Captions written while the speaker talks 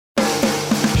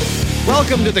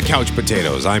Welcome to the Couch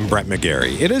Potatoes. I'm Brett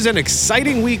McGarry. It is an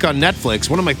exciting week on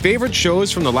Netflix. One of my favorite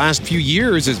shows from the last few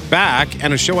years is back,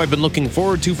 and a show I've been looking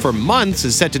forward to for months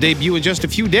is set to debut in just a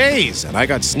few days. And I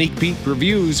got sneak peek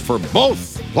reviews for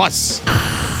both. Plus,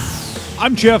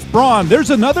 I'm Jeff Braun.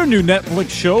 There's another new Netflix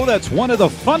show that's one of the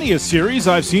funniest series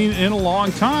I've seen in a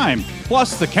long time.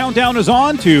 Plus, the countdown is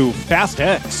on to Fast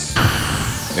X.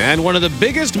 and one of the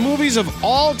biggest movies of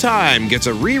all time gets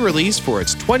a re-release for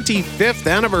its 25th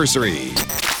anniversary.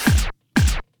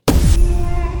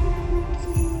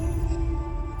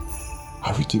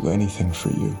 I would do anything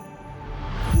for you.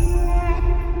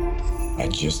 I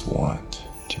just want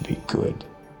to be good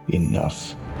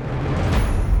enough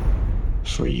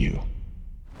for you.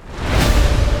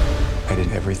 I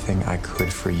did everything I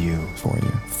could for you.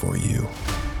 For you.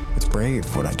 It's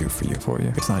brave what I do for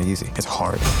you. It's not easy. It's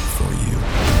hard. For you.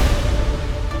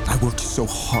 I worked so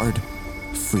hard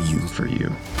for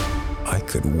you. I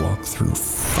could walk through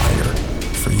fire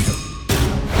for you.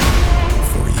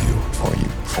 For you. For you.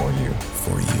 For you.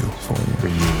 For you. For you. For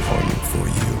you. For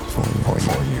you. For you. For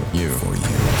you. You. For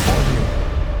you. For you.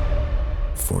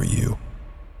 For you.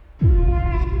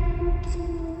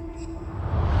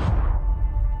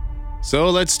 So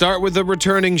let's start with the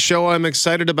returning show I'm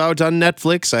excited about on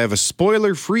Netflix. I have a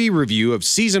spoiler-free review of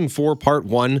Season 4, Part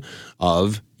 1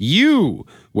 of You,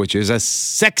 which is a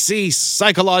sexy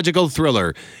psychological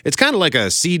thriller. It's kind of like a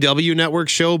CW network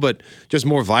show, but just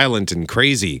more violent and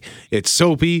crazy. It's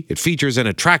soapy, it features an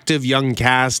attractive young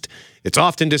cast, it's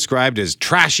often described as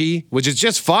trashy, which is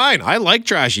just fine. I like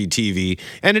trashy TV,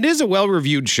 and it is a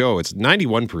well-reviewed show. It's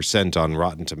 91% on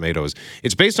Rotten Tomatoes.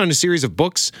 It's based on a series of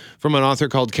books from an author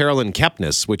called Carolyn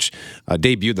Kepnes, which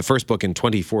debuted the first book in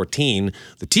 2014.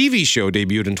 The TV show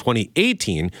debuted in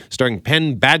 2018, starring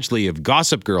Penn Badgley of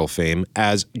Gossip Girl fame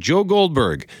as Joe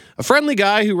Goldberg, a friendly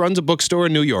guy who runs a bookstore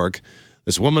in New York.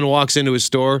 This woman walks into his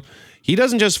store. He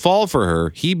doesn't just fall for her,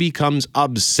 he becomes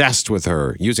obsessed with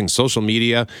her, using social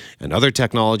media and other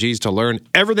technologies to learn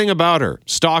everything about her,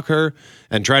 stalk her,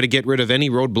 and try to get rid of any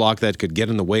roadblock that could get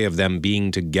in the way of them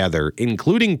being together,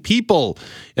 including people.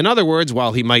 In other words,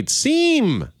 while he might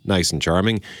seem nice and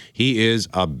charming, he is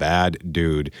a bad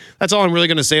dude. That's all I'm really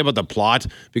going to say about the plot,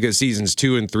 because seasons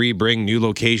 2 and 3 bring new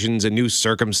locations and new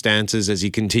circumstances as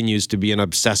he continues to be an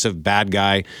obsessive bad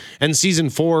guy. And season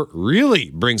 4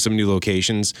 really brings some new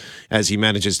locations as he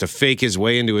manages to fake his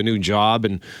way into a new job.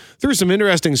 And through some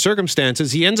interesting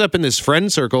circumstances, he ends up in this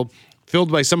friend circle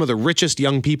filled by some of the richest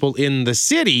young people in the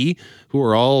city who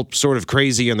are all sort of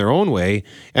crazy in their own way,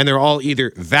 and they're all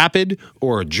either vapid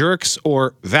or jerks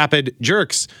or vapid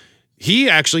jerks. He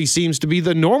actually seems to be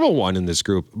the normal one in this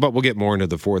group, but we'll get more into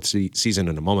the fourth season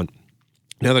in a moment.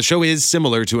 Now, the show is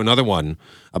similar to another one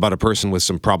about a person with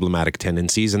some problematic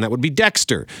tendencies, and that would be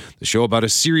Dexter, the show about a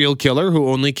serial killer who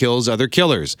only kills other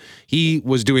killers. He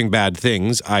was doing bad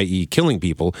things, i.e. killing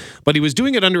people, but he was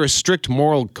doing it under a strict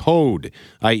moral code,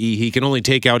 i.e. he can only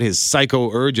take out his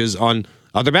psycho urges on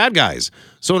other bad guys.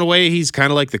 So in a way, he's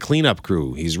kind of like the cleanup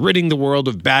crew. He's ridding the world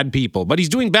of bad people, but he's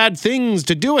doing bad things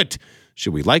to do it.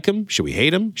 Should we like him? Should we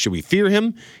hate him? Should we fear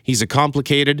him? He's a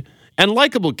complicated and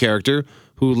likable character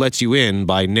who lets you in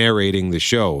by narrating the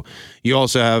show. You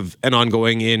also have an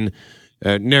ongoing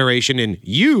narration in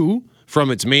You from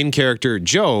its main character,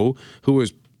 Joe, who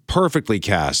is perfectly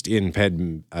cast in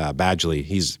Penn Badgley.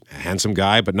 He's a handsome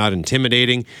guy, but not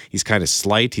intimidating. He's kind of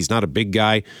slight. He's not a big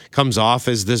guy. Comes off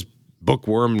as this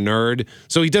bookworm nerd.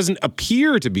 So he doesn't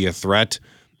appear to be a threat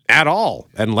at all.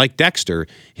 And like Dexter,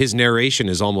 his narration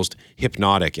is almost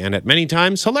hypnotic and at many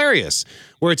times hilarious.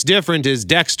 Where it's different is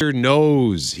Dexter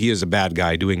knows he is a bad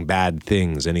guy doing bad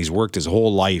things, and he's worked his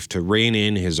whole life to rein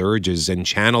in his urges and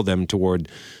channel them toward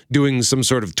doing some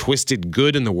sort of twisted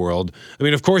good in the world. I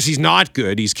mean, of course, he's not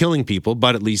good. He's killing people,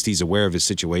 but at least he's aware of his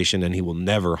situation and he will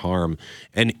never harm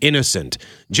an innocent.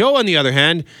 Joe, on the other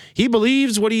hand, he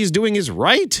believes what he's doing is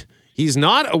right. He's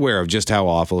not aware of just how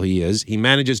awful he is. He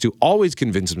manages to always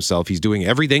convince himself he's doing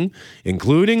everything,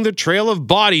 including the trail of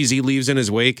bodies he leaves in his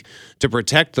wake, to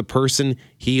protect the person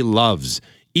he loves,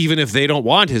 even if they don't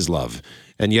want his love.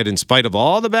 And yet, in spite of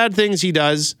all the bad things he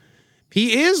does,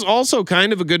 he is also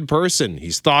kind of a good person.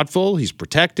 He's thoughtful, he's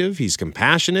protective, he's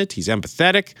compassionate, he's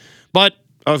empathetic, but,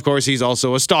 of course, he's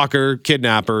also a stalker,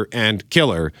 kidnapper, and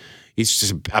killer. He's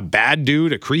just a bad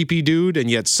dude, a creepy dude,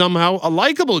 and yet somehow a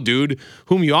likable dude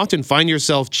whom you often find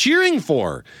yourself cheering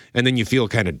for. And then you feel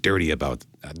kind of dirty about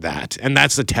that. And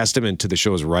that's the testament to the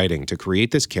show's writing, to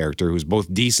create this character who's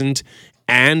both decent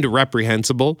and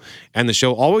reprehensible. And the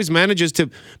show always manages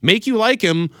to make you like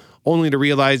him, only to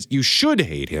realize you should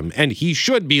hate him and he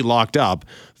should be locked up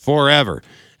forever.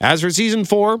 As for season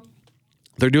 4,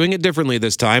 They're doing it differently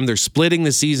this time. They're splitting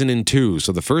the season in two.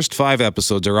 So the first 5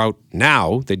 episodes are out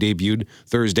now. They debuted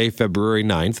Thursday, February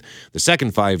 9th. The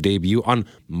second 5 debut on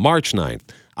March 9th.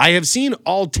 I have seen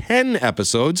all 10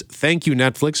 episodes. Thank you,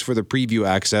 Netflix, for the preview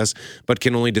access, but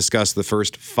can only discuss the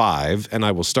first 5. And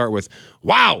I will start with,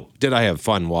 wow, did I have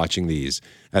fun watching these.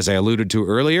 As I alluded to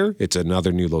earlier, it's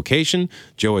another new location.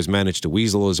 Joe has managed to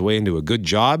weasel his way into a good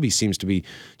job. He seems to be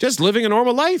just living a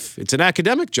normal life. It's an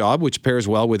academic job, which pairs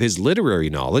well with his literary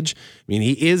knowledge. I mean,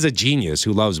 he is a genius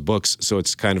who loves books, so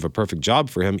it's kind of a perfect job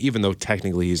for him, even though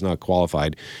technically he's not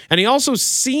qualified. And he also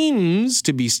seems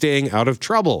to be staying out of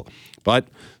trouble. But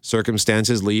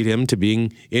circumstances lead him to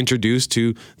being introduced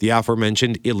to the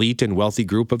aforementioned elite and wealthy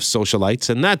group of socialites,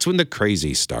 and that's when the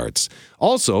crazy starts.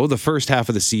 Also, the first half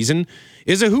of the season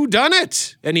is a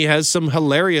whodunit, and he has some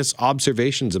hilarious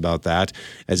observations about that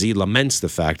as he laments the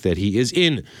fact that he is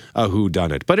in a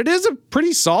whodunit. But it is a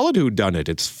pretty solid whodunit.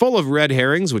 It's full of red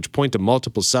herrings which point to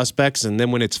multiple suspects, and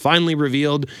then when it's finally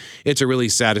revealed, it's a really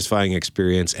satisfying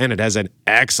experience, and it has an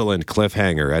excellent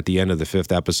cliffhanger at the end of the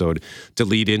 5th episode to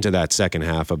lead into that second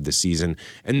half of the season.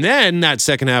 And then that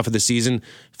second half of the season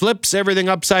flips everything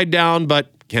upside down,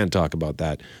 but can't talk about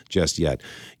that just yet.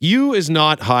 You is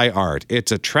not high art.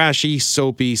 It's a trashy,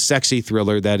 soapy, sexy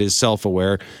thriller that is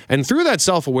self-aware. And through that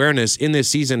self-awareness in this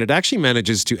season, it actually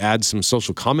manages to add some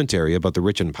social commentary about the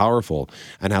rich and powerful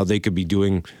and how they could be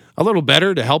doing a little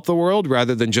better to help the world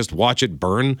rather than just watch it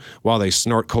burn while they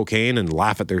snort cocaine and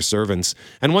laugh at their servants.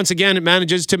 And once again, it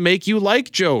manages to make you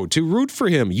like Joe, to root for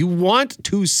him. You want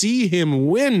to see him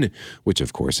win, which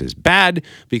of course is bad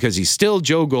because he's still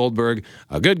Joe Goldberg,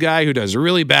 a good guy who does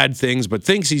really bad things but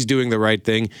thinks he's doing the right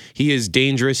thing. He is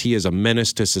dangerous. He is a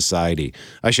menace to society.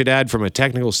 I should add, from a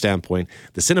technical standpoint,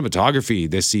 the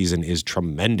cinematography this season is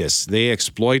tremendous. They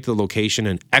exploit the location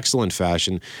in excellent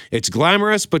fashion. It's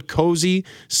glamorous but cozy,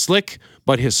 slick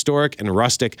but historic and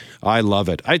rustic. I love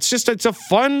it. It's a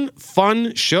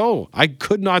fun show. I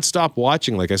could not stop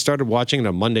watching. Like, I started watching it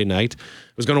on Monday night. I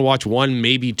was going to watch 1,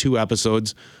 maybe 2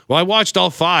 episodes. Well, I watched all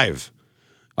 5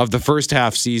 of the first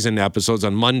half season episodes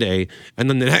on Monday, and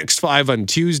then the next 5 on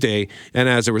Tuesday. And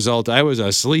as a result, I was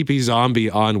a sleepy zombie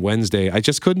on Wednesday. I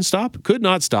just could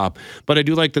not stop. But I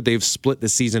do like that they've split the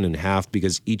season in half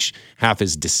because each half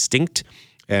is distinct.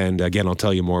 And again, I'll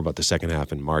tell you more about the second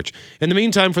half in March. In the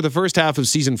meantime, for the first half of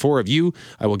season 4 of You,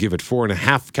 I will give it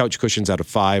 4.5 couch cushions out of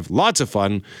 5. Lots of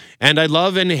fun. And I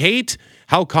love and hate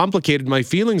how complicated my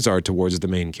feelings are towards the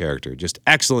main character. Just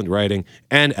excellent writing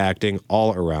and acting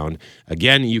all around.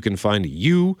 Again, you can find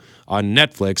You on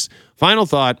Netflix. Final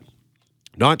thought.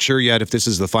 Not sure yet if this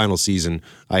is the final season.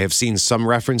 I have seen some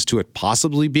reference to it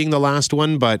possibly being the last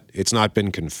one, but it's not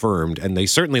been confirmed. And they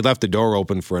certainly left the door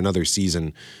open for another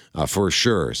season for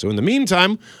sure. So in the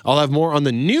meantime, I'll have more on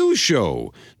the new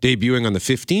show debuting on the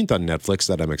 15th on Netflix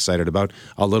that I'm excited about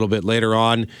a little bit later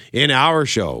on in our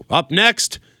show. Up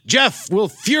next, Jeff will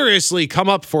furiously come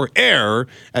up for air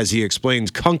as he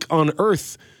explains Cunk on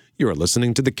Earth. You are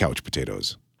listening to The Couch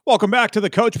Potatoes. Welcome back to the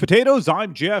Couch Potatoes.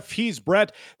 I'm Jeff. He's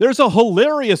Brett. There's a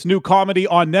hilarious new comedy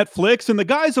on Netflix in the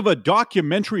guise of a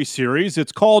documentary series.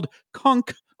 It's called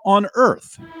Cunk on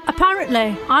Earth.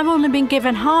 Apparently, I've only been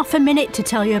given half a minute to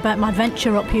tell you about my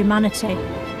venture up humanity.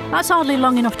 That's hardly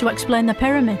long enough to explain the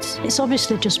pyramids. It's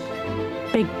obviously just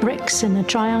big bricks in a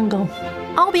triangle.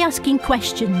 I'll be asking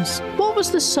questions What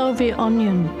was the Soviet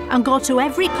onion? and go to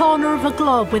every corner of a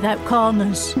globe without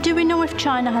corners. Do we know if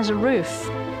China has a roof?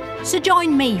 So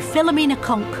join me, Philomena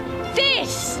Cunk.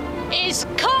 This is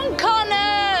Cunk on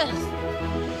Earth!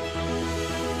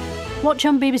 Watch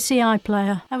on BBC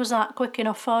iPlayer. How was that quick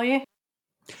enough for you?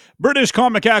 British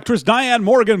comic actress Diane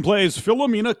Morgan plays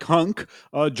Philomena Cunk,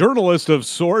 a journalist of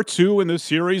sorts who, in this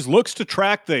series, looks to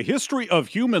track the history of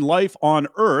human life on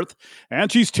Earth,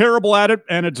 and she's terrible at it,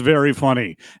 and it's very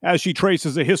funny. As she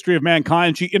traces the history of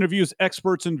mankind, she interviews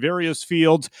experts in various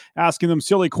fields, asking them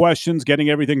silly questions,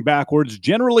 getting everything backwards,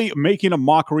 generally making a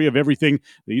mockery of everything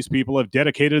these people have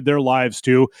dedicated their lives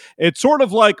to. It's sort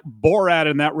of like Borat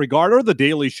in that regard, or The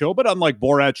Daily Show, but unlike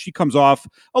Borat, she comes off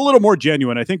a little more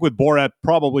genuine. I think with Borat,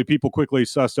 probably people quickly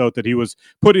sussed out that he was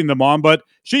putting them on, but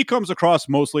she comes across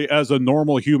mostly as a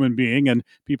normal human being, and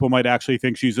people might actually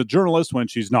think she's a journalist when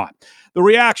she's not. The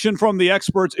reaction from the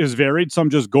experts is varied. Some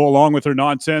just go along with her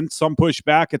nonsense. Some push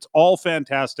back. It's all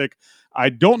fantastic. I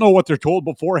don't know what they're told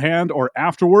beforehand or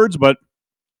afterwards, but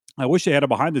I wish they had a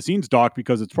behind the scenes doc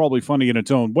because it's probably funny in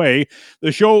its own way.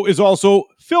 The show is also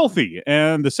filthy,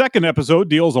 and the second episode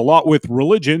deals a lot with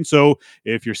religion. So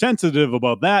if you're sensitive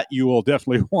about that, you will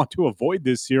definitely want to avoid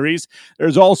this series.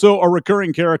 There's also a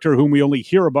recurring character whom we only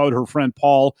hear about, her friend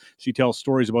Paul. She tells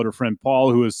stories about her friend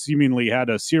Paul, who has seemingly had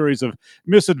a series of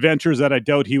misadventures that I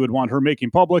doubt he would want her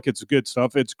making public. It's good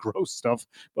stuff. It's gross stuff,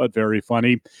 but very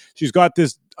funny. She's got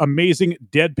this amazing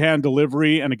deadpan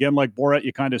delivery, and again, like Borat,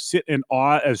 you kind of sit in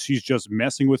awe as she's just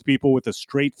messing with people with a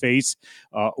straight face,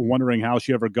 wondering how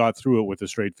she ever got through it with a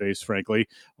straight face, frankly.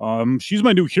 She's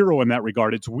my new hero in that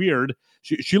regard. It's weird.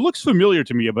 She looks familiar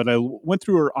to me, but I went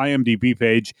through her IMDb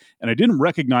page and I didn't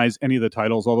recognize any of the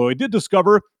titles, although I did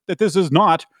discover that this is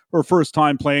not her first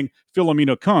time playing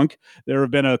Philomena Cunk. There have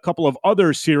been a couple of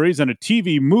other series and a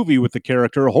TV movie with the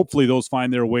character. Hopefully those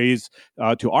find their ways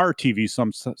to our TV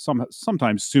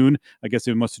sometime soon. I guess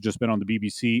it must have just been on the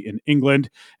BBC in England.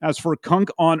 As for Cunk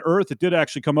on Earth, it did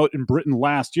actually come out in Britain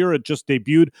last year. It just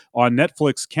debuted on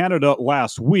Netflix Canada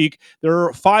last week. There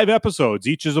are 5 episodes.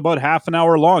 Each is about half an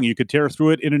hour long. You could tear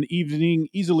through it in an evening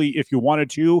easily if you wanted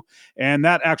to. And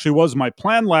that actually was my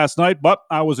plan last night, but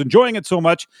I was enjoying it so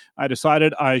much, I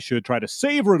decided I should try to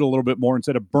savor it a little bit more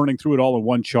instead of burning through it all in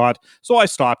one shot. So I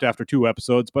stopped after 2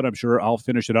 episodes, but I'm sure I'll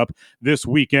finish it up this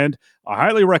weekend. I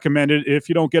highly recommend it if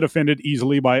you don't get offended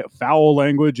easily by foul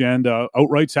language and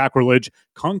outright sacrilege.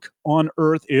 Cunk on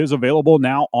Earth is available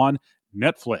now on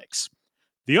Netflix.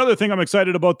 The other thing I'm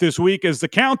excited about this week is the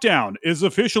countdown is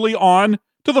officially on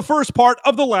to the first part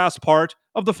of the last part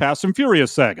of the Fast and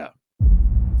Furious saga.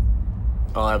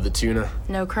 I'll have the tuna.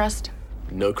 No crust?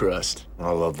 No crust.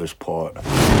 I love this part.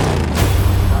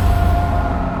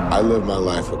 I live my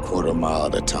life a quarter mile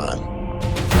at a time.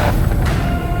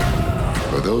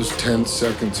 For those 10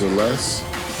 seconds or less,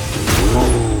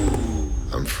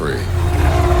 I'm free.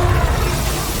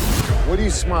 What are you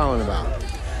smiling about?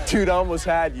 Dude, I almost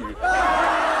had you.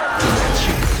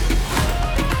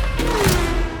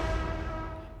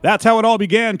 That's how it all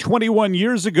began 21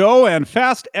 years ago, and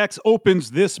Fast X opens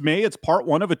this May. It's part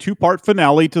 1 of a 2-part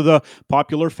finale to the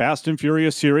popular Fast and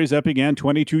Furious series that began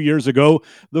 22 years ago.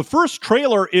 The first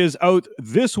trailer is out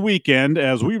this weekend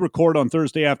as we record on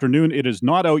Thursday afternoon. It is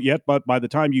not out yet, but by the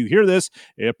time you hear this,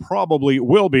 it probably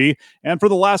will be. And for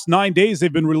the last 9 days,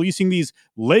 they've been releasing these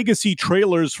legacy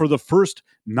trailers for the first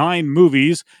 9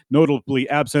 movies. Notably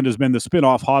absent has been the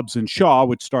spin-off Hobbs and Shaw,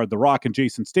 which starred The Rock and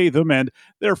Jason Statham, and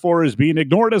therefore is being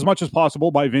ignored as much as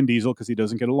possible by Vin Diesel because he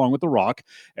doesn't get along with The Rock.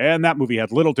 And that movie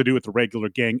had little to do with the regular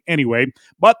gang anyway.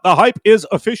 But the hype is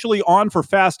officially on for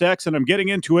Fast X, and I'm getting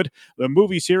into it. The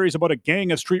movie series about a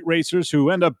gang of street racers who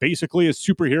end up basically as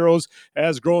superheroes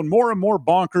has grown more and more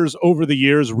bonkers over the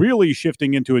years, really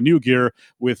shifting into a new gear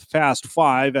with Fast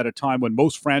 5 at a time when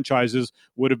most franchises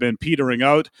would have been petering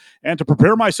out. And to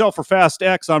prepare myself for Fast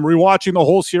X, I'm rewatching the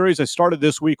whole series. I started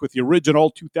this week with the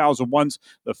original 2001's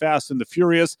The Fast and the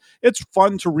Furious. It's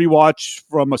fun to rewatch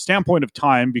from a standpoint of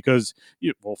time because,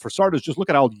 well, for starters, just look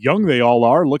at how young they all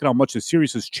are. Look at how much the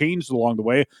series has changed along the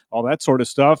way, all that sort of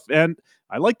stuff. And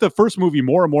I like the first movie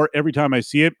more and more every time I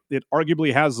see it. It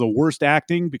arguably has the worst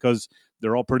acting because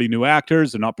they're all pretty new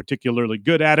actors. They're not particularly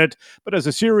good at it. But as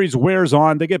the series wears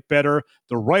on, they get better.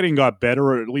 The writing got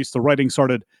better, or at least the writing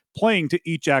started playing to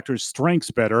each actor's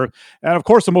strengths better. And of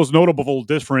course, the most notable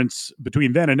difference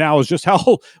between then and now is just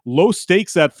how low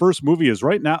stakes that first movie is.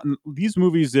 Right now, these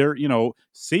movies, they're,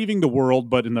 saving the world.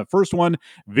 But in the first one,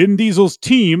 Vin Diesel's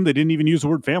team, they didn't even use the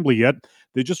word family yet.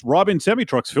 They just rob in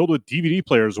semi-trucks filled with DVD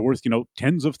players worth,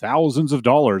 tens of thousands of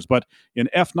dollars. But in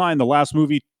F9, the last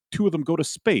movie, 2 of them go to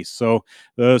space. So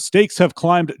the stakes have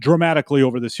climbed dramatically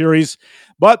over the series.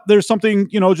 But there's something,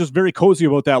 just very cozy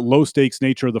about that low stakes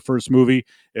nature of the first movie.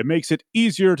 It makes it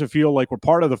easier to feel like we're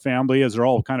part of the family as they're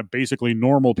all kind of basically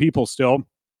normal people still.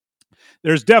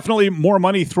 There's definitely more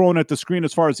money thrown at the screen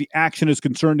as far as the action is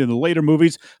concerned in the later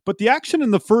movies, but the action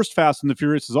in the first Fast and the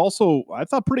Furious is also, I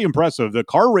thought, pretty impressive. The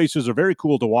car races are very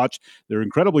cool to watch. They're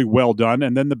incredibly well done,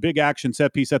 and then the big action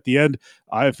set piece at the end,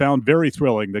 I found very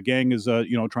thrilling. The gang is, trying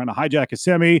to hijack a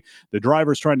semi. The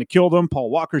driver's trying to kill them. Paul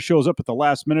Walker shows up at the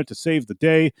last minute to save the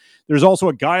day. There's also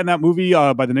a guy in that movie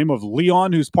by the name of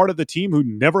Leon, who's part of the team, who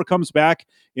never comes back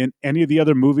in any of the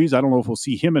other movies. I don't know if we'll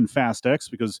see him in Fast X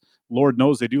because Lord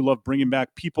knows they do love bringing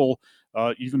back people,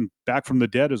 even back from the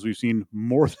dead, as we've seen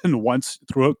more than once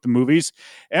throughout the movies.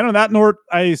 And on that note,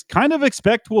 I kind of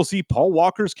expect we'll see Paul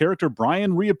Walker's character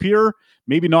Brian reappear.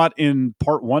 maybe not in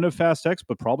part 1 of Fast X,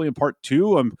 but probably in part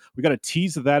 2. We got a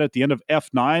tease of that at the end of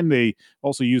F9. They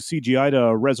also use CGI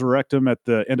to resurrect him at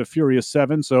the end of Furious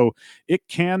 7. So it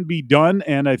can be done,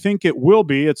 and I think it will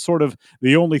be. It's sort of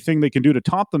the only thing they can do to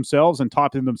top themselves, and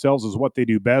topping themselves is what they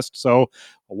do best. So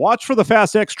watch for the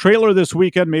Fast X trailer this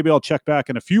weekend. Maybe I'll check back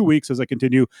in a few weeks as I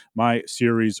continue my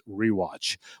series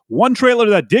rewatch. One trailer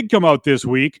that did come out this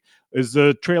week is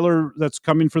the trailer that's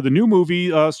coming for the new movie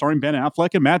starring Ben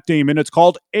Affleck and Matt Damon. It's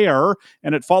called Air,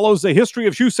 and it follows the history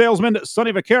of shoe salesman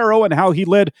Sonny Vaccaro and how he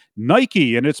led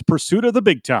Nike in its pursuit of the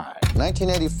big time.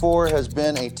 1984 has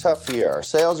been a tough year. Our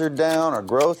sales are down, our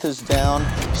growth is down.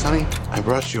 Sonny, I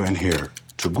brought you in here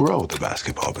to grow the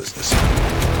basketball business.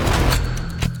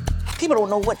 People don't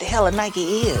know what the hell a Nike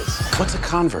is. What's a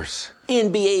Converse?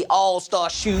 NBA All-Star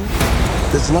shoe.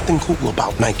 There's nothing cool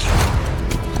about Nike.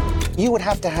 You would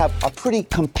have to have a pretty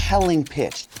compelling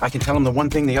pitch. I can tell them the one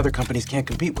thing the other companies can't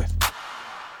compete with.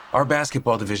 Our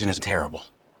basketball division is terrible.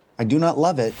 I do not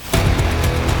love it.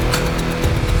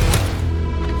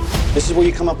 This is where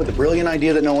you come up with a brilliant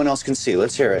idea that no one else can see.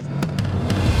 Let's hear it.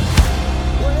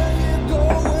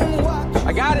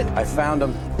 I got it. I found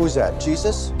him. Who's that?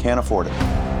 Jesus? Can't afford it.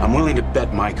 I'm willing to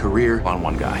bet my career on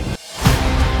one guy.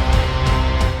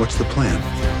 What's the plan?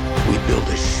 We build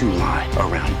a shoe line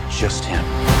around just him.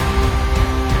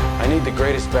 I need the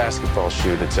greatest basketball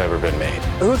shoe that's ever been made.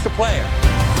 Who's the player?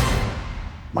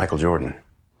 Michael Jordan.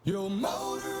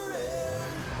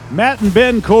 Matt and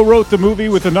Ben co-wrote the movie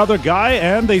with another guy,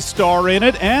 and they star in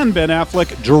it, and Ben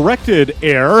Affleck directed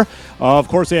Air. Of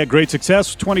course, they had great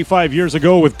success 25 years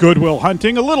ago with Good Will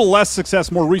Hunting. A little less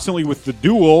success more recently with The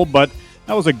Duel, but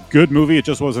that was a good movie. It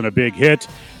just wasn't a big hit.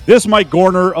 This might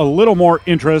garner a little more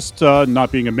interest,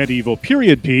 not being a medieval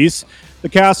period piece. The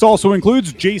cast also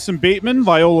includes Jason Bateman,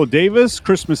 Viola Davis,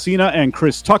 Chris Messina, and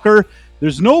Chris Tucker.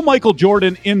 There's no Michael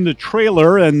Jordan in the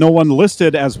trailer and no one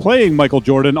listed as playing Michael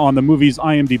Jordan on the movie's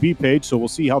IMDb page, so we'll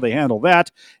see how they handle that.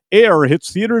 Air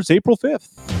hits theaters April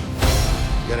 5th.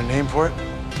 You got a name for it?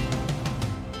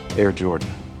 Air Jordan.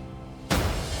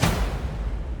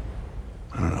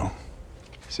 I don't know.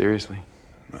 Seriously?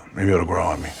 Maybe it'll grow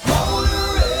on me.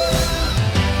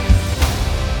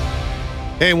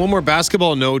 Hey, and one more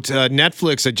basketball note.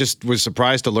 Netflix, I just was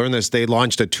surprised to learn this. They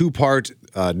launched a 2-part,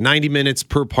 90 minutes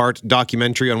per part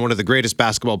documentary on one of the greatest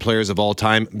basketball players of all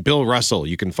time, Bill Russell.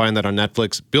 You can find that on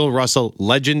Netflix. Bill Russell,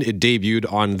 Legend. It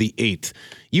debuted on the 8th.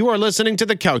 You are listening to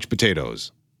The Couch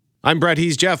Potatoes. I'm Brett,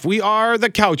 he's Jeff. We are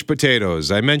The Couch Potatoes.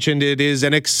 I mentioned it is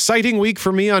an exciting week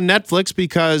for me on Netflix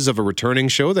because of a returning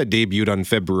show that debuted on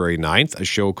February 9th, a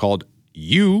show called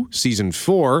You, Season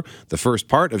 4, the first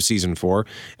part of Season 4.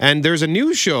 And there's a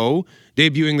new show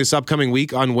debuting this upcoming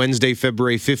week on Wednesday,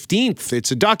 February 15th.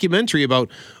 It's a documentary about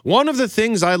one of the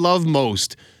things I love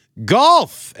most,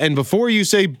 golf. And before you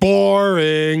say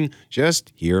boring,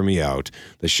 just hear me out.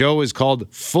 The show is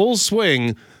called Full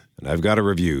Swing, and I've got a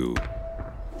review.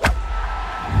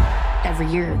 Every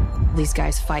year, these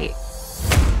guys fight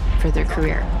for their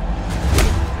career.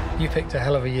 You picked a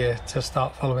hell of a year to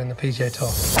start following the PGA Tour.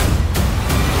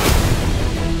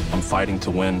 I'm fighting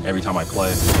to win every time I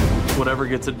play. Whatever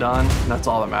gets it done, that's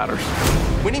all that matters.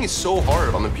 Winning is so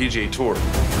hard on the PGA Tour.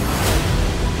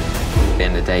 At the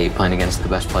end of the day, you're playing against the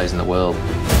best players in the world.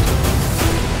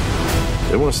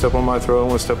 They want to step on my throat, I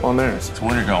want to step on theirs. It's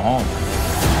win or go home.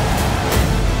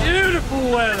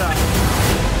 Beautiful weather.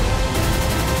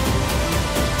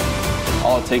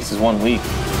 All it takes is 1 week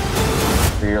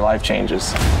for your life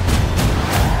changes.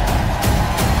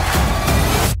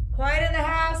 Quiet in the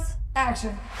house.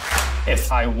 Action.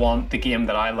 If I want the game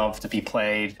that I love to be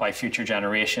played by future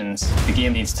generations, the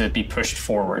game needs to be pushed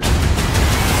forward.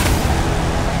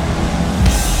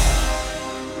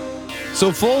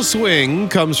 So Full Swing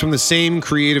comes from the same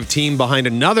creative team behind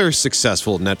another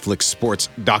successful Netflix sports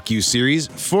docu-series,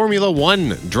 Formula One,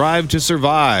 Drive to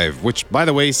Survive, which, by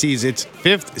the way, sees its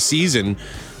 5th season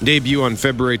debut on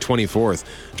February 24th.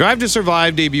 Drive to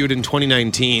Survive debuted in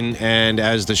 2019, and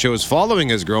as the show's following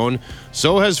has grown,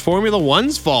 so has Formula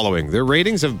One's following. Their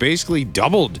ratings have basically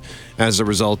doubled as a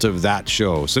result of that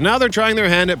show. So now they're trying their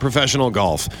hand at professional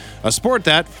golf, a sport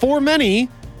that, for many,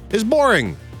 is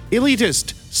boring,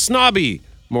 elitist, snobby.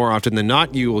 More often than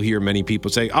not, you will hear many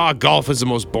people say, golf is the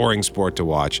most boring sport to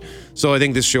watch. So I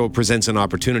think this show presents an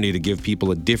opportunity to give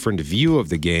people a different view of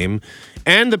the game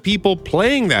and the people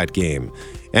playing that game.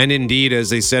 And indeed, as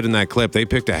they said in that clip, they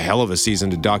picked a hell of a season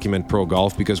to document pro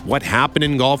golf because what happened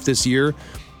in golf this year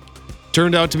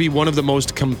turned out to be one of the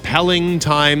most compelling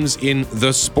times in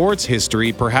the sports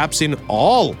history, perhaps in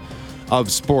all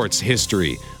of sports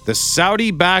history. The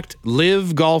Saudi-backed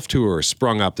Live Golf Tour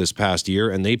sprung up this past year,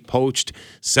 and they poached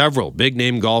several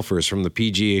big-name golfers from the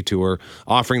PGA Tour,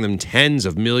 offering them tens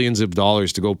of millions of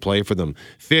dollars to go play for them.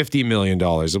 $50 million,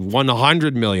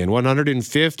 $100 million,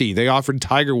 $150. They offered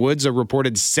Tiger Woods a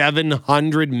reported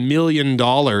 $700 million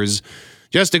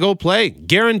just to go play.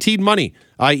 Guaranteed money,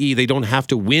 i.e. they don't have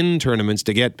to win tournaments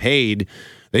to get paid.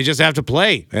 They just have to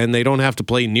play, and they don't have to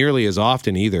play nearly as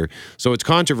often either. So it's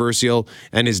controversial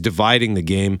and is dividing the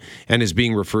game and is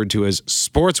being referred to as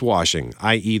sports washing,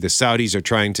 i.e. the Saudis are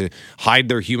trying to hide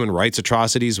their human rights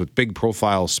atrocities with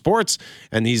big-profile sports,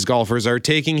 and these golfers are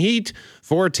taking heat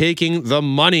for taking the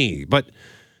money. But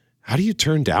how do you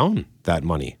turn down that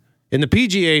money? In the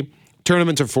PGA,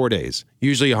 tournaments are 4 days,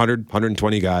 usually 100,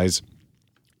 120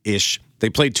 guys-ish. They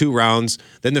play 2 rounds,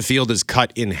 then the field is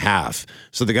cut in half.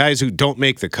 So the guys who don't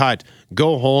make the cut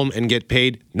go home and get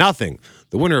paid nothing.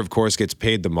 The winner, of course, gets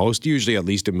paid the most, usually at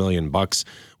least $1 million,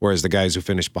 whereas the guys who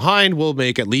finish behind will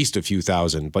make at least a few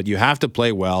thousand. But you have to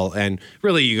play well, and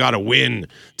really you got to win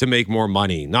to make more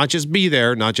money. Not just be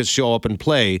there, not just show up and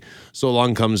play. So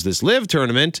along comes this Live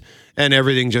tournament, and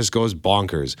everything just goes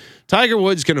bonkers. Tiger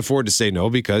Woods can afford to say no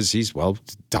because he's, well,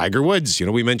 Tiger Woods. You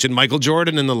know, we mentioned Michael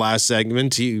Jordan in the last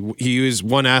segment. He is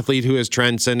one athlete who has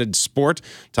transcended sport.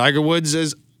 Tiger Woods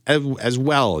is as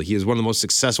well. He is one of the most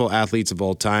successful athletes of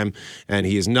all time, and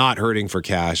he is not hurting for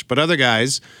cash. But other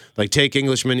guys, like take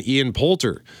Englishman Ian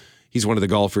Poulter. He's one of the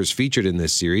golfers featured in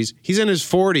this series. He's in his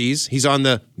 40s. He's on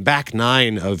the back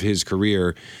 9 of his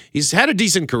career. He's had a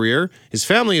decent career. His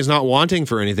family is not wanting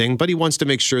for anything, but he wants to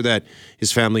make sure that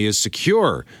his family is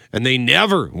secure, and they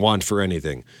never want for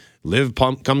anything. Liv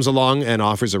comes along and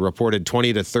offers a reported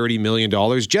 $20 to $30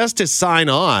 million just to sign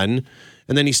on,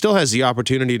 and then he still has the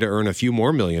opportunity to earn a few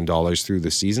more $1 million through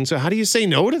the season. So how do you say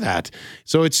no to that?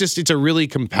 So it's a really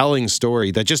compelling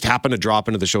story that just happened to drop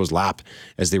into the show's lap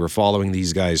as they were following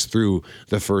these guys through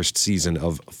the first season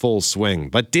of Full Swing.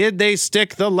 But did they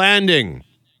stick the landing?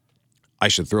 I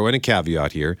should throw in a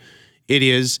caveat here. It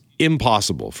is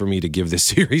impossible for me to give this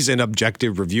series an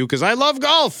objective review because I love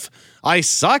golf. I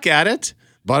suck at it,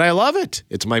 but I love it.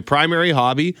 It's my primary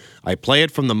hobby. I play it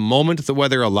from the moment the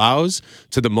weather allows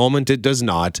to the moment it does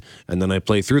not, and then I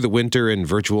play through the winter in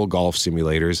virtual golf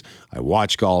simulators. I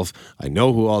watch golf. I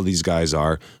know who all these guys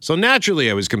are. So naturally,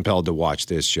 I was compelled to watch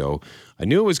this show. I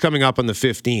knew it was coming up on the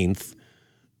 15th.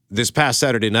 This past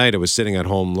Saturday night, I was sitting at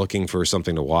home looking for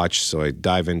something to watch, so I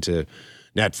dive into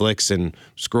Netflix and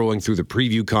scrolling through the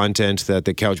preview content that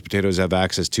the Couch Potatoes have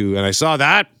access to, and I saw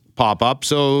that pop up,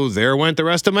 so there went the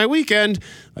rest of my weekend.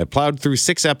 I plowed through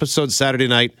 6 episodes Saturday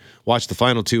night, watched the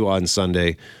final 2 on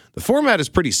Sunday. The format is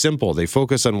pretty simple. They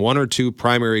focus on 1 or 2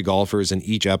 primary golfers in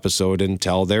each episode and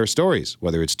tell their stories,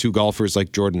 whether it's 2 golfers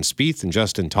like Jordan Spieth and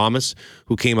Justin Thomas,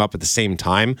 who came up at the same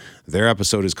time. Their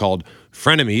episode is called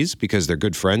Frenemies because they're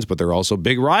good friends, but they're also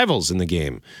big rivals in the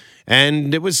game.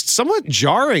 And it was somewhat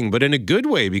jarring, but in a good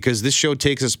way, because this show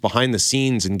takes us behind the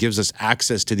scenes and gives us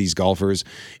access to these golfers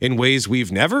in ways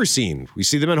we've never seen. We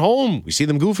see them at home. We see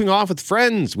them goofing off with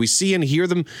friends. We see and hear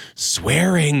them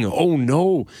swearing. Oh,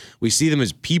 no. We see them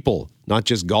as people, not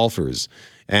just golfers.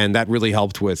 And that really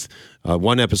helped with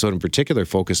one episode in particular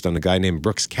focused on a guy named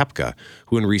Brooks Koepka,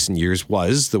 who in recent years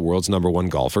was the world's #1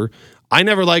 golfer. I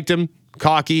never liked him.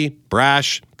 Cocky,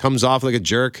 brash, comes off like a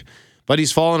jerk. But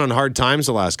he's fallen on hard times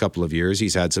the last couple of years.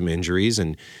 He's had some injuries,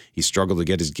 and he struggled to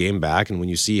get his game back. And when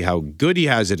you see how good he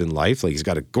has it in life, like he's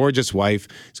got a gorgeous wife,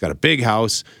 he's got a big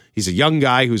house, he's a young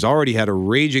guy who's already had a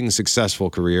raging successful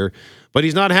career, but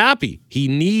he's not happy. He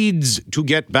needs to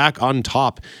get back on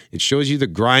top. It shows you the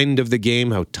grind of the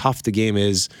game, how tough the game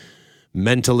is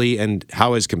mentally, and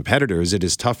how as competitors it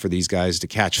is tough for these guys to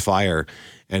catch fire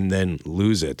and then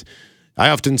lose it. I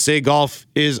often say golf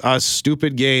is a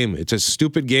stupid game. It's a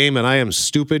stupid game, and I am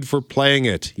stupid for playing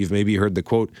it. You've maybe heard the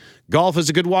quote, "Golf is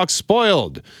a good walk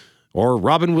spoiled." Or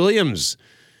Robin Williams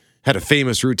had a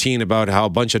famous routine about how a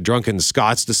bunch of drunken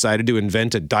Scots decided to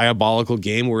invent a diabolical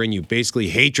game wherein you basically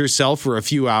hate yourself for a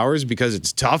few hours because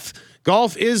it's tough.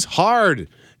 Golf is hard,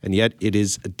 and yet it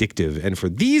is addictive. And for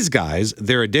these guys,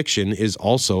 their addiction is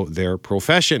also their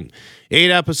profession. 8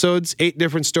 episodes, 8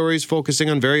 different stories focusing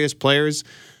on various players,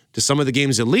 to some of the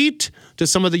game's elite, to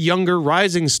some of the younger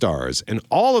rising stars. And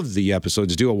all of the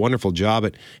episodes do a wonderful job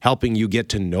at helping you get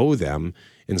to know them.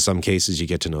 In some cases, you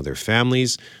get to know their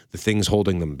families, the things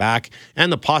holding them back,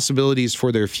 and the possibilities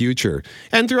for their future.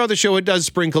 And throughout the show, it does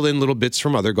sprinkle in little bits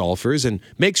from other golfers and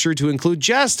make sure to include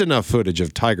just enough footage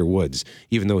of Tiger Woods,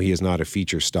 even though he is not a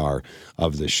feature star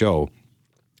of the show.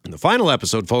 And the final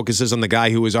episode focuses on the guy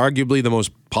who is arguably the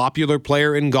most popular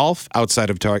player in golf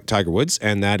outside of Tiger Woods,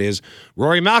 and that is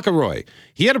Rory McIlroy.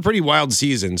 He had a pretty wild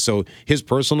season, so his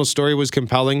personal story was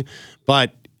compelling,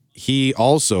 but he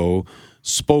also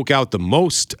spoke out the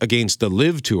most against the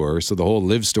LIV Tour, so the whole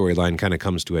LIV storyline kind of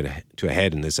comes to a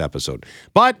head in this episode.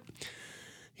 But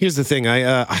here's the thing,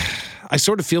 I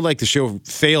sort of feel like the show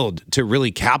failed to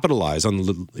really capitalize on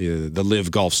the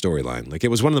LIV golf storyline. Like, it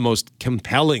was one of the most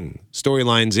compelling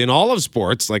storylines in all of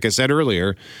sports, like I said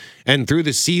earlier, and through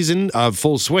the season of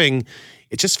Full Swing,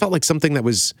 it just felt like something that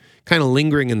was kind of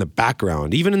lingering in the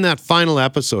background. Even in that final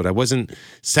episode, I wasn't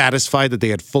satisfied that they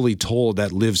had fully told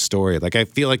that LIV story. Like, I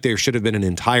feel like there should have been an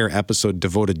entire episode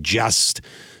devoted just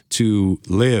to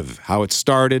LIV, how it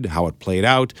started, how it played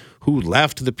out, who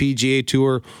left the PGA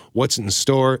Tour, what's in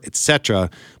store, etc.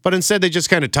 But instead, they just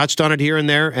kind of touched on it here and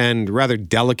there, and rather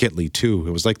delicately, too.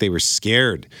 It was like they were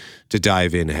scared to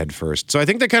dive in head first. So I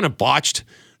think they kind of botched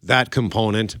that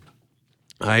component.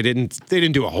 They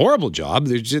didn't do a horrible job.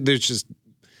 There's just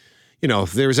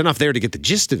there was enough there to get the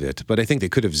gist of it, but I think they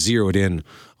could have zeroed in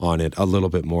on it a little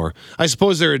bit more. I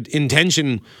suppose their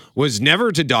intention was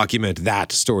never to document that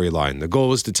storyline. The goal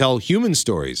was to tell human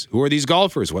stories. Who are these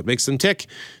golfers? What makes them tick?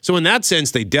 So in that sense,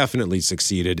 they definitely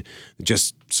succeeded. It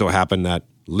just so happened that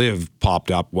LIV popped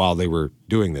up while they were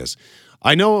doing this.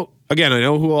 I know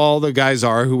who all the guys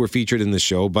are who were featured in this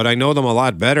show, but I know them a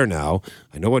lot better now.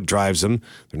 I know what drives them.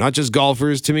 They're not just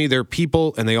golfers to me, they're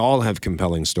people, and they all have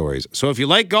compelling stories. So if you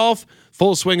like golf,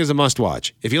 Full Swing is a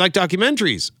must-watch. If you like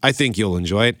documentaries, I think you'll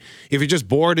enjoy it. If you're just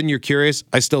bored and you're curious,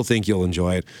 I still think you'll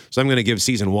enjoy it. So I'm going to give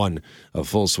season 1 of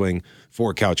Full Swing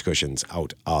 4 couch cushions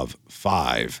out of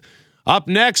 5. Up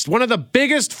next, one of the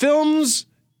biggest films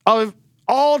of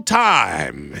all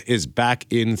time is back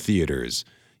in theaters.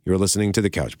 You're listening to The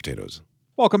Couch Potatoes.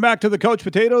 Welcome back to The Couch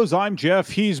Potatoes. I'm Jeff,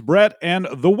 he's Brett, and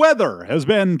the weather has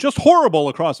been just horrible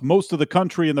across most of the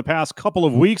country in the past couple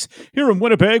of weeks. Here in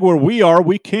Winnipeg, where we are,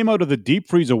 we came out of the deep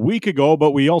freeze a week ago,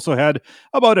 but we also had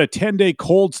about a 10-day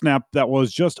cold snap that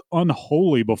was just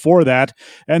unholy before that.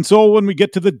 And so when we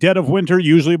get to the dead of winter,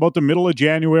 usually about the middle of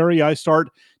January, I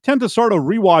tend to start a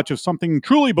rewatch of something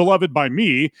truly beloved by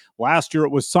me. Last year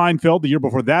it was Seinfeld. The year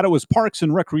before that it was Parks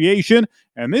and Recreation.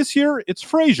 And this year it's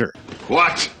Frasier.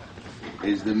 What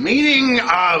is the meaning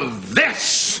of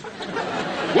this?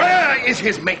 Where is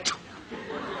his mate?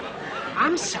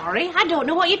 I'm sorry, I don't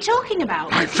know what you're talking about.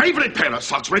 My favorite pair of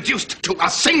socks reduced to a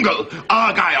single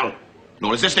Argyle.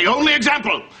 Nor is this the only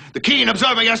example. The keen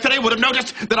observer yesterday would have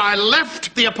noticed that I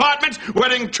left the apartment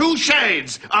wearing 2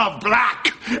 shades of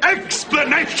black.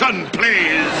 Explanation,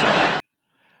 please.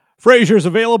 Frasier's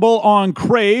available on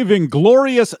Crave in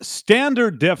glorious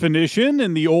standard definition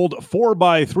in the old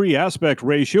 4:3 aspect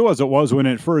ratio as it was when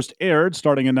it first aired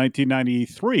starting in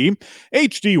 1993.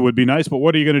 HD would be nice, but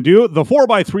what are you going to do? The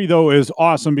 4:3 though is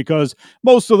awesome because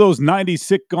most of those 90s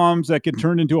sitcoms that can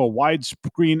turn into a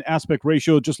widescreen aspect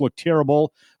ratio just look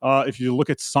terrible. If you look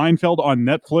at Seinfeld on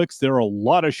Netflix, there are a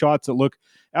lot of shots that look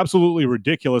absolutely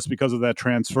ridiculous because of that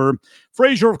transfer.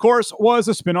 Frasier, of course, was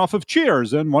a spinoff of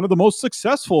Cheers and one of the most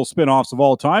successful spinoffs of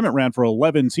all time. It ran for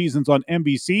 11 seasons on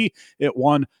NBC. It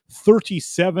won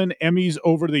 37 Emmys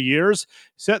over the years.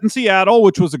 Set in Seattle,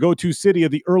 which was the go-to city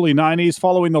of the early 90s,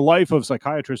 following the life of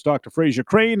psychiatrist Dr. Frasier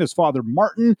Crane, his father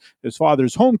Martin, his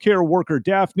father's home care worker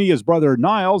Daphne, his brother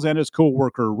Niles, and his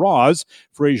co-worker Roz.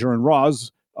 Frasier and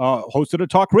Roz hosted a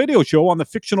talk radio show on the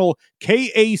fictional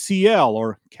KACL,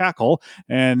 or Cackle,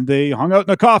 and they hung out in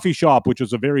a coffee shop, which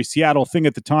was a very Seattle thing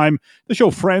at the time. The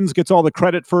show Friends gets all the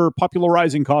credit for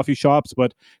popularizing coffee shops,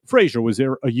 but Frasier was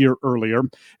there a year earlier.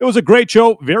 It was a great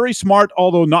show, very smart,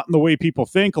 although not in the way people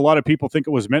think. A lot of people think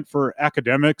it was meant for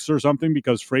academics or something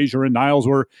because Frasier and Niles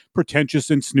were pretentious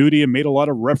and snooty and made a lot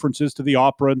of references to the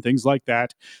opera and things like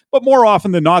that. But more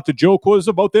often than not, the joke was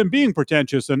about them being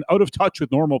pretentious and out of touch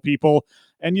with normal people,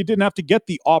 and you didn't have to get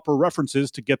the opera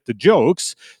references to get the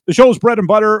jokes. The show's bread and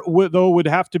butter, would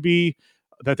have to be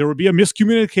that there would be a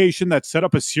miscommunication that set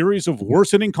up a series of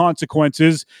worsening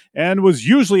consequences and was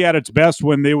usually at its best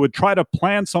when they would try to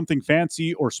plan something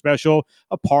fancy or special,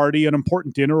 a party, an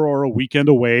important dinner, or a weekend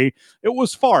away. It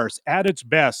was farce at its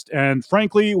best. And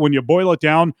frankly, when you boil it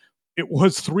down, it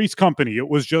was Three's Company. It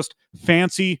was just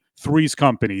fancy Three's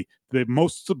Company.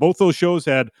 Both those shows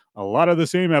had a lot of the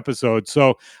same episodes.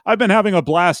 So I've been having a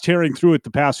blast tearing through it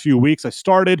the past few weeks. I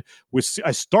started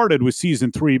with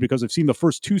season 3 because I've seen the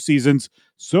first 2 seasons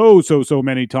so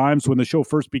many times. When the show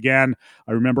first began,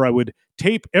 I remember I would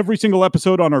tape every single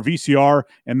episode on our VCR,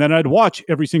 and then I'd watch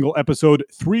every single episode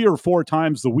 3 or 4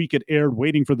 times the week it aired,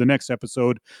 waiting for the next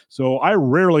episode. So I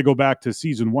rarely go back to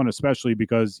season 1, especially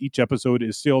because each episode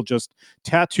is still just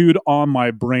tattooed on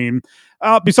my brain.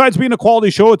 Besides being a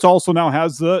quality show, it also now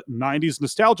has the 90s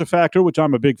nostalgia factor, which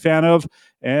I'm a big fan of.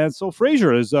 And so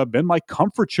Frasier has been my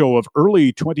comfort show of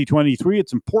early 2023.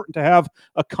 It's important to have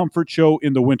a comfort show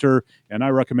in the winter, and I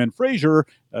recommend Frasier.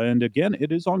 And again,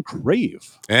 it is on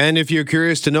Crave. And if you're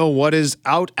curious to know what is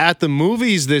out at the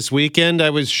movies this weekend,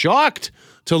 I was shocked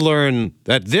to learn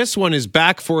that this one is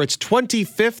back for its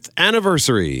 25th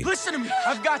anniversary. Listen to me.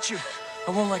 I've got you.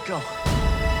 I won't let go.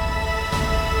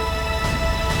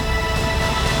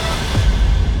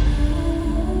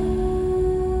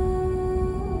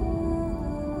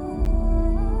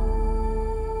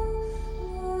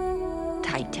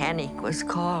 Titanic was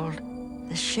called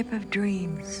the Ship of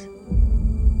Dreams.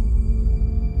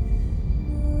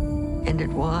 And it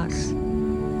was.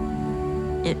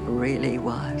 It really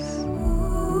was.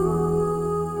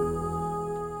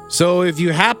 So if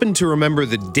you happen to remember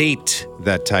the date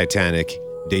that Titanic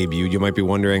debuted, you might be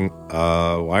wondering,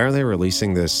 why are they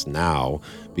releasing this now?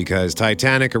 Because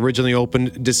Titanic originally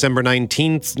opened December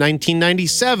 19th,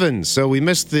 1997. So we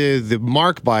missed the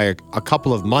mark by a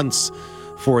couple of months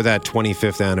for that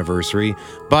 25th anniversary.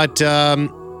 But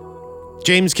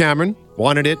James Cameron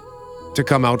wanted it to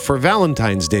come out for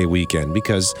Valentine's Day weekend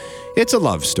because it's a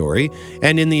love story.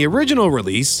 And in the original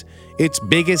release, its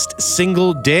biggest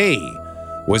single day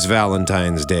was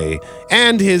Valentine's Day.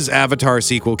 And his Avatar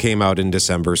sequel came out in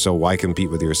December, so why compete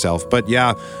with yourself? But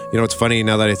yeah, it's funny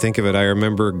now that I think of it. I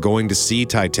remember going to see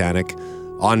Titanic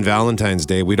on Valentine's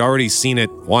Day. We'd already seen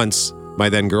it once, my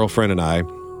then girlfriend and I.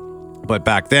 But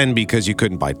back then, because you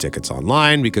couldn't buy tickets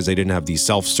online, because they didn't have these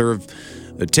self-serve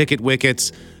ticket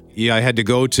wickets, I had to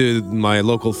go to my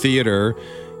local theater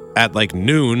at like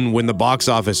noon when the box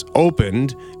office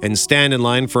opened and stand in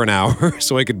line for an hour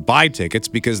so I could buy tickets,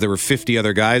 because there were 50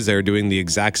 other guys there doing the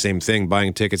exact same thing,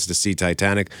 buying tickets to see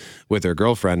Titanic with their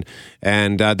girlfriend.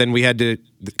 And then we had to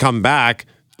come back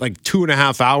like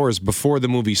 2.5 hours before the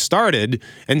movie started,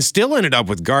 and still ended up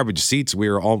with garbage seats. We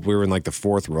were in like the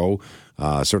 4th row,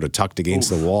 sort of tucked against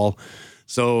the wall.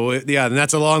 So yeah, and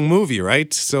that's a long movie,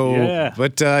 right? So, yeah.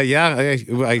 But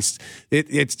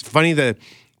it's funny the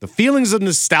feelings of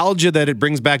nostalgia that it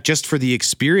brings back just for the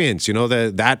experience.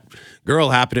 That girl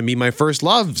happened to be my first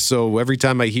love. So every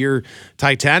time I hear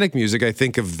Titanic music, I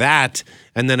think of that,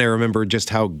 and then I remember just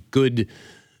how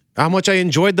much I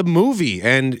enjoyed the movie.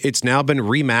 And it's now been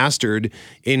remastered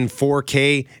in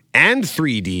 4K and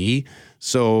 3D.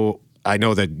 So I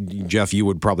know that, Jeff, you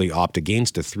would probably opt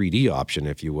against a 3D option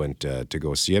if you went to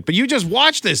go see it. But you just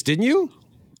watched this, didn't you?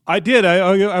 I did.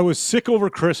 I was sick over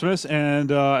Christmas,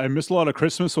 and I missed a lot of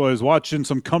Christmas, so I was watching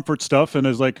some comfort stuff, and I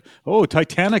was like, oh,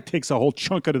 Titanic takes a whole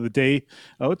chunk out of the day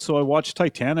out, so I watched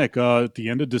Titanic at the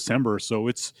end of December, so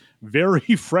it's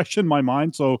very fresh in my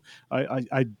mind, so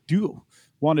I do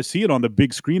want to see it on the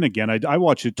big screen again. I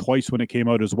watched it twice when it came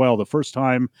out as well. The first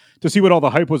time to see what all the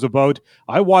hype was about,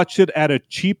 I watched it at a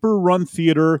cheaper run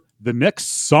theater the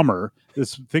next summer.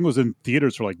 This thing was in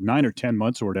theaters for like 9 or 10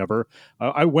 months or whatever.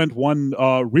 I went one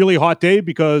really hot day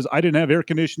because I didn't have air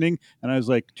conditioning, and I was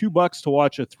like, $2 to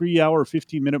watch a 3-hour,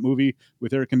 15-minute movie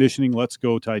with air conditioning. Let's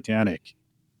go Titanic.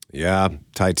 Yeah,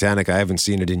 Titanic. I haven't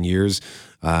seen it in years,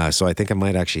 so I think I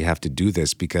might actually have to do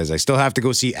this because I still have to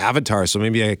go see Avatar, so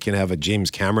maybe I can have a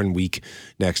James Cameron week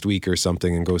next week or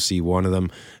something and go see one of them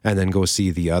and then go see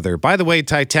the other. By the way,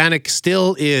 Titanic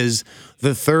still is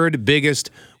the 3rd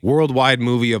biggest worldwide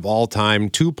movie of all time,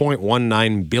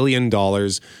 $2.19 billion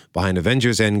behind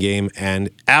Avengers Endgame and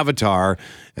Avatar.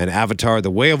 And Avatar, The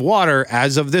Way of Water,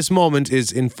 as of this moment,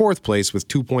 is in 4th place with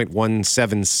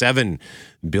 $2.177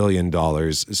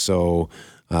 billion. So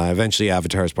eventually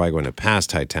Avatar is probably going to pass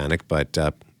Titanic, but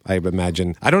I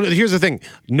imagine, I don't know. Here's the thing.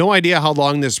 No idea how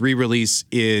long this re-release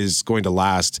is going to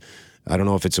last. I don't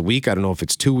know if it's a week. I don't know if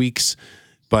it's 2 weeks,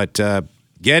 but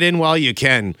get in while you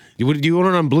can. Do you want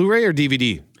it on Blu-ray or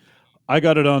DVD? I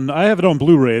have it on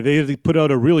Blu-ray. They put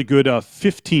out a really good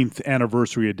 15th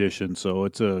anniversary edition, so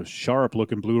it's a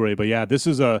sharp-looking Blu-ray. But yeah, this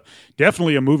is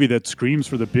definitely a movie that screams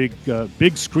for the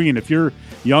big screen. If you're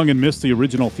young and missed the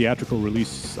original theatrical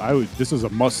release, this is a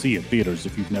must-see in theaters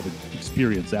if you've never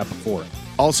experienced that before.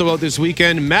 Also out this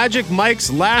weekend, Magic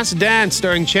Mike's Last Dance,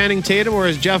 starring Channing Tatum, or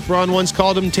as Jeff Braun once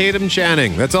called him, Tatum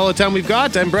Channing. That's all the time we've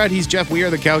got. I'm Brett. He's Jeff. We are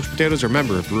the Couch Potatoes.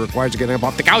 Remember, if you're required to get up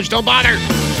off the couch, don't bother.